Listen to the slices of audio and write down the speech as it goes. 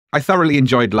I thoroughly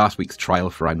enjoyed last week's trial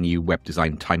for our new Web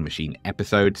Design Time Machine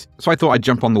episodes, so I thought I'd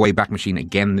jump on the Wayback Machine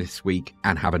again this week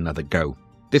and have another go.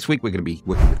 This week we're going to be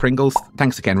working with Pringles.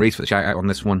 Thanks again, Reese, for the shout out on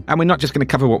this one. And we're not just going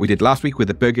to cover what we did last week with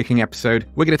the Burger King episode.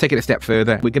 We're going to take it a step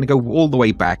further. We're going to go all the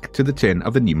way back to the turn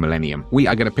of the new millennium. We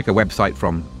are going to pick a website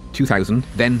from 2000,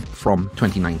 then from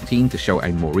 2019 to show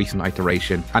a more recent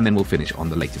iteration, and then we'll finish on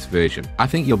the latest version. I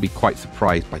think you'll be quite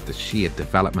surprised by the sheer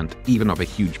development, even of a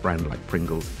huge brand like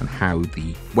Pringles, and how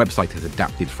the website has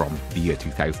adapted from the year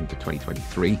 2000 to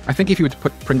 2023. I think if you were to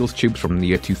put Pringles tubes from the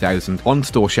year 2000 on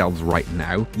store shelves right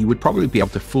now, you would probably be able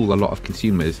to fool a lot of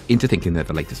consumers into thinking they're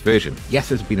the latest version. Yes,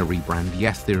 there's been a rebrand.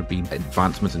 Yes, there have been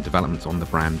advancements and developments on the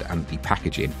brand and the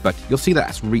packaging, but you'll see that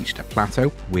it's reached a plateau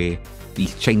where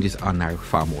these changes are now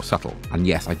far more subtle. And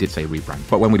yes, I did say rebrand.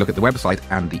 But when we look at the website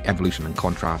and the evolution and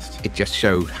contrast, it just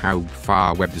showed how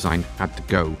far web design had to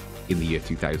go in the year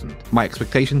 2000. My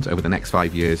expectations over the next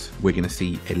 5 years, we're going to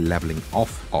see a leveling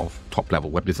off of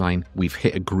top-level web design. We've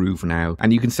hit a groove now,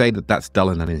 and you can say that that's dull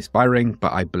and uninspiring,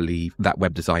 but I believe that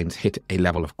web design's hit a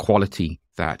level of quality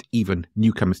that even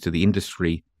newcomers to the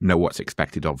industry know what's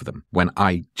expected of them. When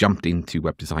I jumped into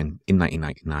web design in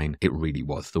 1999, it really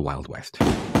was the Wild West.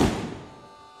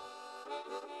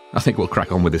 I think we'll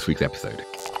crack on with this week's episode.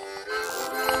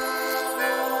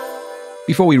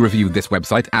 Before we review this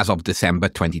website as of December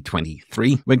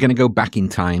 2023, we're going to go back in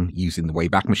time using the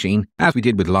Wayback Machine, as we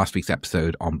did with last week's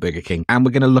episode on Burger King, and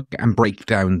we're going to look and break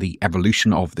down the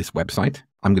evolution of this website.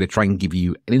 I'm going to try and give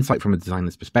you an insight from a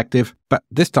designer's perspective, but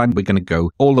this time we're going to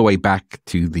go all the way back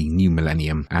to the new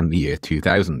millennium and the year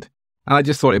 2000. And I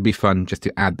just thought it'd be fun just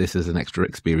to add this as an extra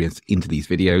experience into these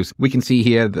videos. We can see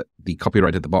here that the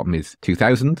copyright at the bottom is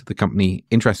 2000. The company,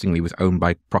 interestingly, was owned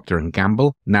by Procter &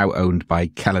 Gamble, now owned by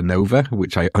Kellanova,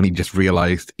 which I only just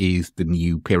realized is the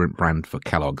new parent brand for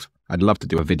Kellogg's. I'd love to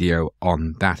do a video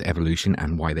on that evolution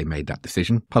and why they made that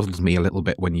decision. Puzzles me a little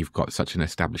bit when you've got such an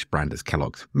established brand as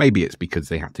Kellogg's. Maybe it's because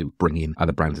they had to bring in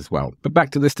other brands as well. But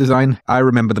back to this design, I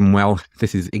remember them well.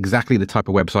 This is exactly the type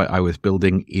of website I was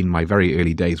building in my very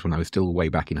early days when I was still way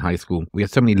back in high school. We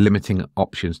had so many limiting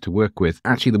options to work with.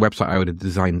 Actually, the website I would have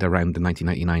designed around the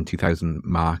 1999-2000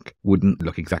 mark wouldn't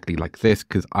look exactly like this,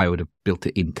 because I would have built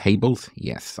it in tables.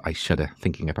 Yes, I shudder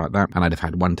thinking about that. And I'd have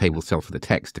had one table cell for the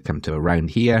text to come to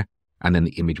around here, and then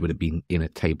the image would have been in a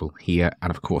table here.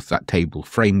 And of course, that table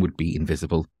frame would be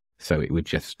invisible, so it would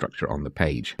just structure on the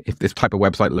page. If this type of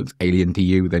website looks alien to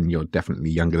you, then you're definitely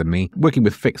younger than me. Working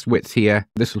with fixed widths here,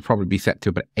 this will probably be set to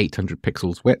about 800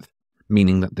 pixels width,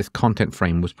 meaning that this content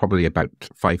frame was probably about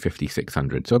 550,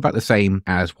 600. So about the same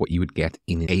as what you would get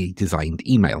in a designed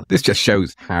email. This just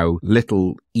shows how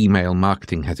little email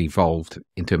marketing has evolved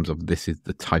in terms of this is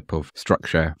the type of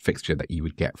structure fixture that you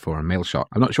would get for a mail shot.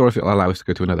 I'm not sure if it'll allow us to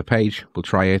go to another page. We'll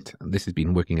try it. This has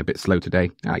been working a bit slow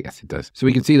today. Yes, it does. So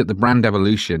we can see that the brand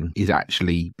evolution is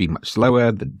actually been much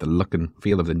slower. The look and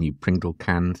feel of the new Pringle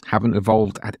cans haven't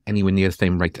evolved at anywhere near the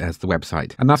same rate as the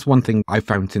website. And that's one thing I've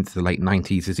found since the late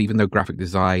 90s is even though graphic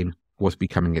design was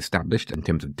becoming established in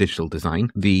terms of digital design,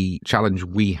 the challenge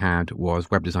we had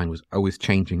was web design was always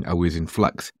changing, always in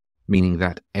flux, meaning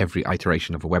that every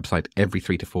iteration of a website every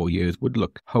 3 to 4 years would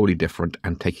look wholly different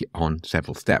and take it on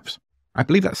several steps. I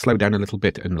believe that slowed down a little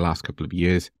bit in the last couple of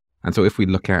years. And so if we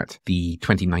look at the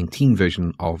 2019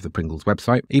 version of the Pringles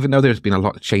website, even though there's been a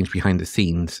lot of change behind the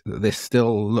scenes, this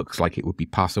still looks like it would be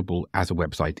passable as a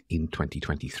website in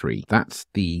 2023. That's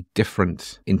the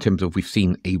difference in terms of we've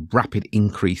seen a rapid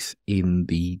increase in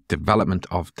the development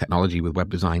of technology with web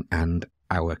design and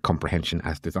our comprehension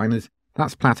as designers.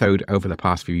 That's plateaued over the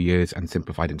past few years and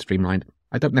simplified and streamlined.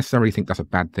 I don't necessarily think that's a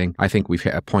bad thing. I think we've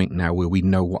hit a point now where we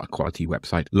know what a quality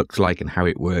website looks like and how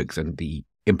it works, and the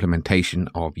implementation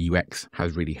of UX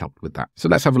has really helped with that. So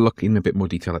let's have a look in a bit more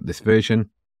detail at this version.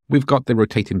 We've got the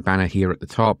rotating banner here at the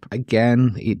top.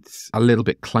 Again, it's a little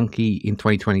bit clunky in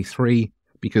 2023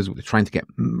 because we're trying to get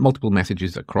multiple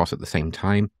messages across at the same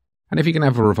time. And if you can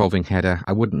have a revolving header,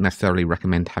 I wouldn't necessarily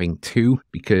recommend having 2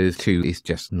 because 2 is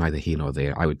just neither here nor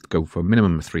there. I would go for a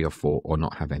minimum of 3 or 4 or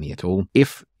not have any at all.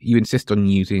 If you insist on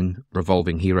using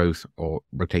revolving heroes or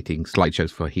rotating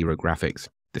slideshows for hero graphics,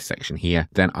 this section here,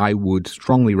 then I would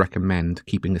strongly recommend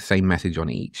keeping the same message on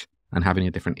each and having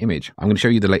a different image. I'm going to show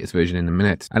you the latest version in a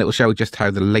minute, and it will show just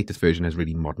how the latest version has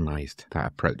really modernized that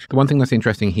approach. The one thing that's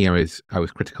interesting here is I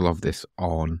was critical of this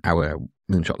on our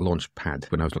Moonshot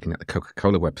Launchpad when I was looking at the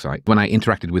Coca-Cola website. When I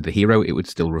interacted with the hero, it would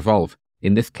still revolve.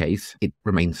 In this case, it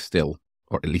remains still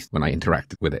or at least when I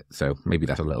interacted with it. So maybe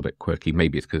that's a little bit quirky.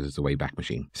 Maybe it's because it's a Wayback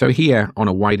Machine. So here on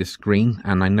a wider screen,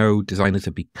 and I know designers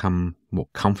have become more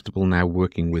comfortable now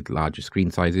working with larger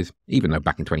screen sizes, even though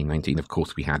back in 2019, of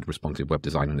course, we had responsive web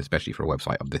design, and especially for a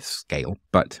website of this scale.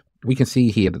 But we can see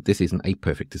here that this isn't a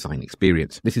perfect design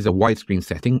experience. This is a widescreen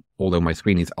setting, although my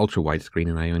screen is ultra widescreen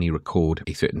and I only record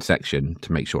a certain section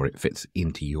to make sure it fits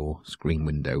into your screen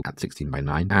window at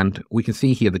 16:9. And we can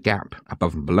see here the gap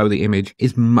above and below the image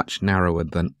is much narrower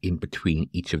than in between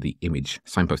each of the image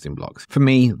signposting blocks. For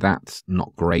me, that's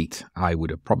not great. I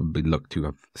would have probably looked to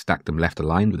have stacked them left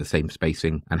aligned with the same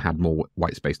spacing and had more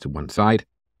white space to one side,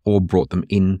 or brought them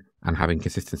in and having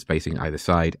consistent spacing either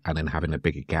side and then having a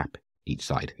bigger gap each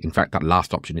side. In fact, that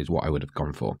last option is what I would have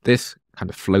gone for. This kind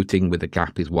of floating with the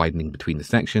gap is widening between the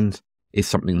sections is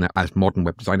something that as modern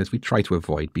web designers we try to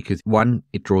avoid, because one,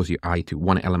 it draws your eye to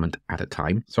one element at a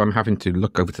time. So I'm having to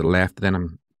look over to the left, then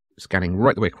I'm scanning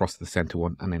right the way across to the center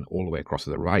one, and then all the way across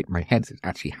to the right. My head's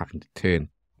actually having to turn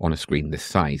on a screen this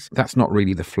size. That's not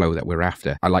really the flow that we're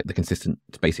after. I like the consistent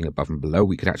spacing above and below.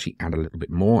 We could actually add a little bit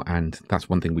more, and that's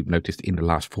one thing we've noticed in the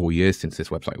last 4 years since this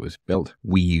website was built.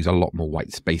 We use a lot more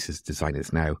white space as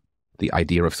designers now. The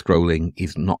idea of scrolling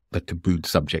is not the tabooed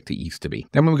subject it used to be.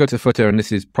 Then when we go to the footer, and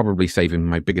this is probably saving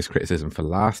my biggest criticism for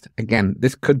last. Again,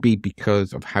 this could be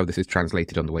because of how this is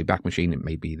translated on the Wayback Machine. It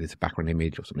may be there's a background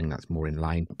image or something that's more in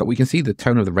line. But we can see the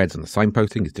tone of the reds on the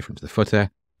signposting is different to the footer,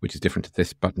 which is different to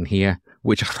this button here,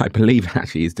 which I believe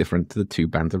actually is different to the 2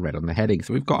 bands of red on the heading.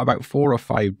 So we've got about 4 or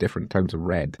 5 different tones of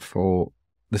red for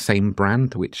the same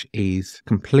brand, which is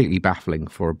completely baffling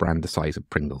for a brand the size of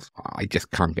Pringles. I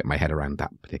just can't get my head around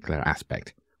that particular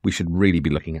aspect. We should really be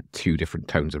looking at 2 different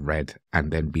tones of red and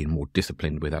then being more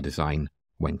disciplined with our design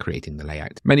when creating the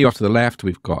layout. Menu off to the left,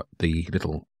 we've got the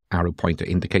little arrow pointer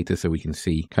indicator so we can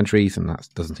see countries, and that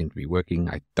doesn't seem to be working.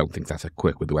 I don't think that's a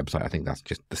quirk with the website. I think that's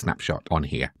just the snapshot on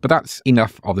here. But that's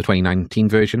enough of the 2019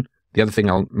 version. The other thing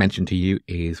I'll mention to you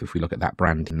is if we look at that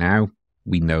brand now,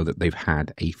 we know that they've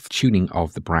had a tuning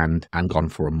of the brand and gone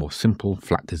for a more simple,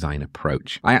 flat design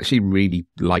approach. I actually really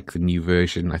like the new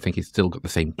version. I think it's still got the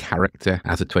same character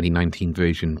as the 2019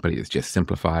 version, but it's just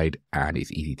simplified and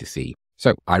it's easy to see.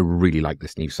 So I really like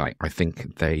this new site. I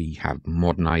think they have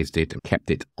modernized it and kept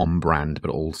it on brand,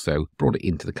 but also brought it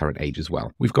into the current age as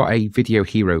well. We've got a video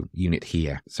hero unit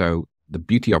here. So the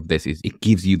beauty of this is it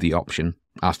gives you the option,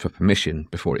 ask for permission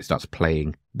before it starts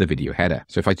playing the video header.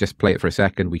 So if I just play it for a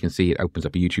second, we can see it opens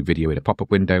up a YouTube video in a pop-up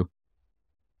window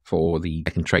for the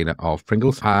second trailer of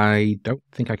Pringles. I don't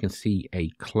think I can see a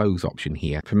close option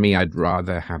here. For me, I'd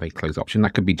rather have a close option.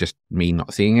 That could be just me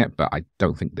not seeing it, but I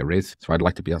don't think there is. So I'd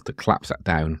like to be able to collapse that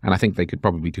down. And I think they could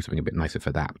probably do something a bit nicer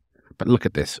for that. But look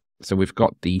at this. So we've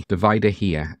got the divider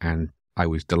here, and I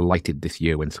was delighted this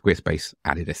year when Squarespace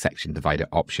added a section divider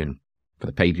option for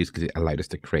the pages because it allowed us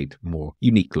to create more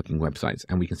unique looking websites.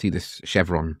 And we can see this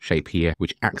chevron shape here,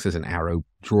 which acts as an arrow,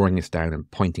 drawing us down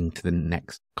and pointing to the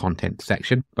next content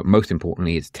section. But most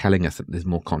importantly, it's telling us that there's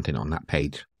more content on that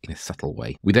page in a subtle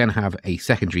way. We then have a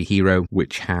secondary hero,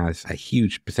 which has a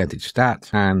huge percentage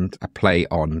stat and a play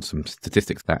on some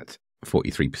statistics that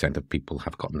 43% of people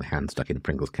have gotten their hand stuck in a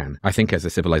Pringles can. I think as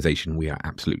a civilization, we are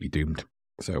absolutely doomed.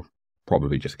 So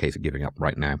probably just a case of giving up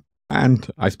right now. And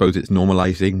I suppose it's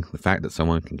normalizing the fact that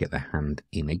someone can get their hand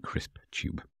in a crisp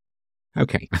tube.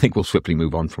 Okay, I think we'll swiftly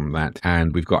move on from that.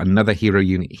 And we've got another hero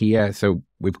unit here. So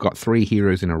we've got 3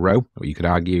 heroes in a row, or you could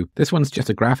argue this one's just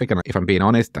a graphic. And if I'm being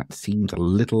honest, that seems a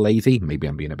little lazy. Maybe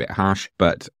I'm being a bit harsh,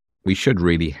 but we should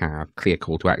really have clear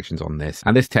call to actions on this.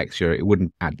 And this texture, it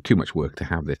wouldn't add too much work to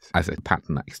have this as a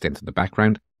pattern that extends to the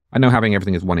background. I know having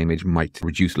everything as one image might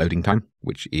reduce loading time,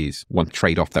 which is one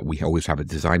trade-off that we always have as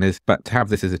designers, but to have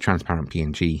this as a transparent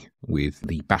PNG with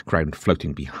the background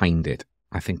floating behind it,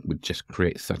 I think would just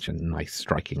create such a nice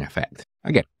striking effect.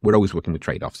 Again, we're always working with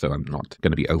trade-offs, so I'm not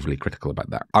going to be overly critical about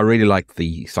that. I really like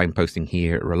the signposting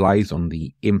here. It relies on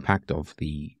the impact of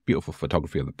the beautiful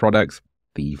photography of the products,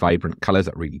 the vibrant colors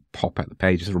that really pop out the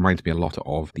page. This reminds me a lot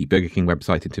of the Burger King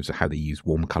website in terms of how they use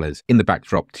warm colors in the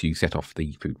backdrop to set off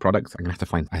the food products. I'm going to have to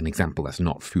find an example that's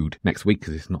not food next week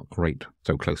because it's not great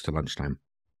so close to lunchtime.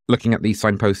 Looking at these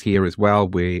signposts here as well,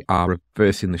 we are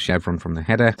reversing the chevron from the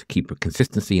header to keep a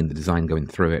consistency in the design going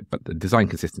through it, but the design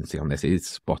consistency on this is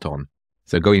spot on.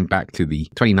 So going back to the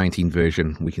 2019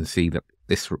 version, we can see that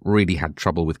this really had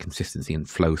trouble with consistency and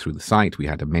flow through the site. We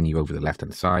had a menu over the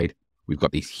left-hand side. We've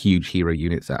got these huge hero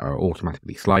units that are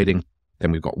automatically sliding.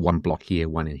 Then we've got one block here,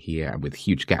 one in here, and with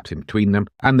huge gaps in between them.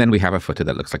 And then we have a footer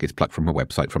that looks like it's plucked from a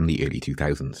website from the early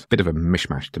 2000s. Bit of a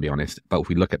mishmash, to be honest. But if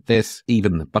we look at this,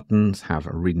 even the buttons have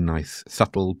a really nice,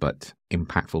 subtle, but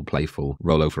impactful, playful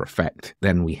rollover effect.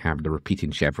 Then we have the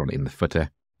repeating chevron in the footer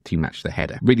to match the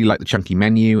header. Really like the chunky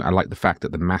menu. I like the fact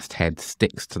that the masthead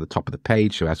sticks to the top of the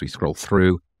page, so as we scroll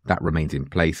through, that remains in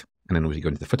place. And then as we go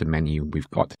into the footer menu, we've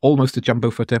got almost a jumbo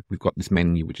footer. We've got this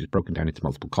menu which is broken down into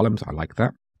multiple columns. I like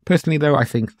that. Personally though, I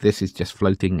think this is just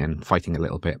floating and fighting a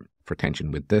little bit for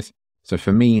attention with this. So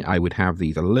for me, I would have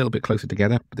these a little bit closer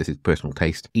together, but this is personal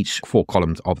taste. Each 4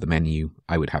 columns of the menu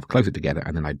I would have closer together,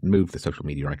 and then I'd move the social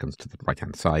media icons to the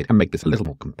right-hand side and make this a little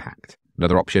more compact.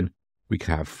 Another option, we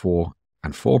could have 4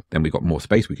 and 4. Then we've got more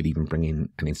space. We could even bring in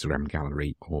an Instagram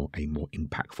gallery or a more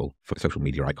impactful social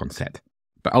media icon set.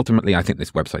 But ultimately, I think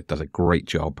this website does a great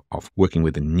job of working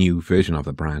with a new version of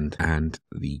the brand, and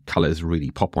the colors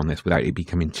really pop on this without it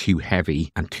becoming too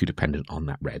heavy and too dependent on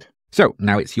that red. So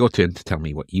now it's your turn to tell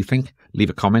me what you think.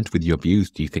 Leave a comment with your views.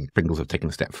 Do you think Pringles have taken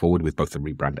a step forward with both the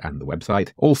rebrand and the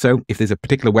website? Also, if there's a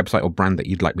particular website or brand that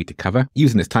you'd like me to cover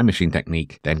using this time machine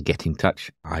technique, then get in touch.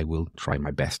 I will try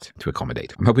my best to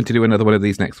accommodate. I'm hoping to do another one of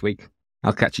these next week.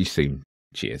 I'll catch you soon.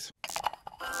 Cheers.